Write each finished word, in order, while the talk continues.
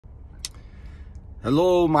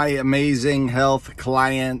Hello, my amazing health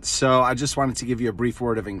client. So I just wanted to give you a brief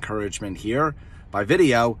word of encouragement here by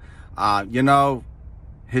video.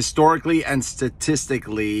 Historically and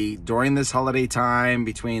statistically, during this holiday time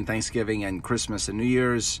between Thanksgiving and Christmas and New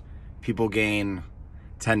Year's, people gain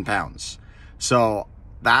 10 pounds. So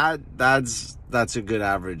that's a good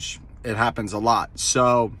average. It happens a lot.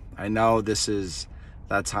 So I know this is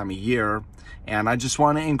that time of year, and I just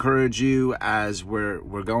want to encourage you as we're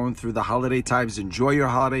going through the holiday times. Enjoy your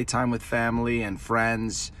holiday time with family and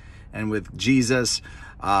friends and with Jesus.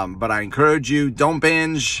 But I encourage you, don't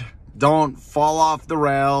binge, don't fall off the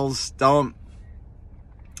rails, don't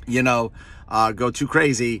go too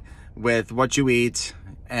crazy with what you eat.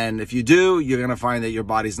 And if you do, you're going to find that your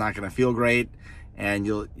body's not going to feel great, and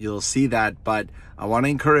you'll see that. But I want to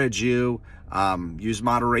encourage you, use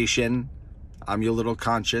moderation. I'm your little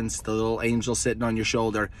conscience, the little angel sitting on your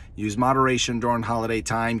shoulder. Use moderation during holiday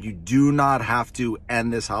time. You do not have to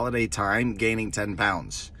end this holiday time gaining 10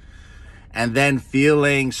 pounds and then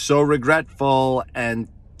feeling so regretful and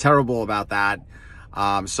terrible about that.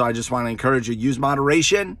 So I just want to encourage you, use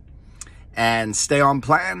moderation and stay on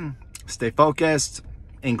plan, stay focused,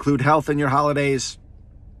 include health in your holidays.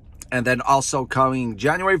 And then also coming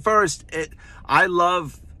January 1st, I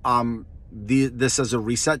love this as a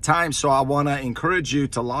reset time. So I want to encourage you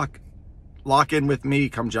to lock in with me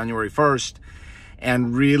come January 1st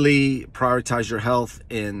and really prioritize your health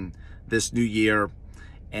in this new year.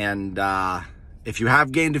 And if you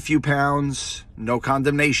have gained a few pounds, no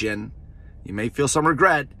condemnation. You may feel some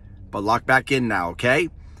regret, but lock back in now, okay?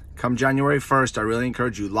 Come January 1st, I really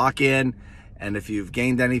encourage you, lock in. And if you've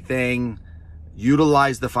gained anything,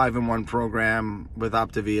 utilize the 5-in-1 program with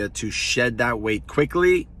Optavia to shed that weight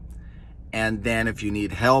quickly. And then if you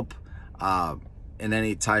need help in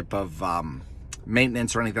any type of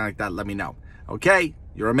maintenance or anything like that, let me know. Okay?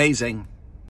 You're amazing.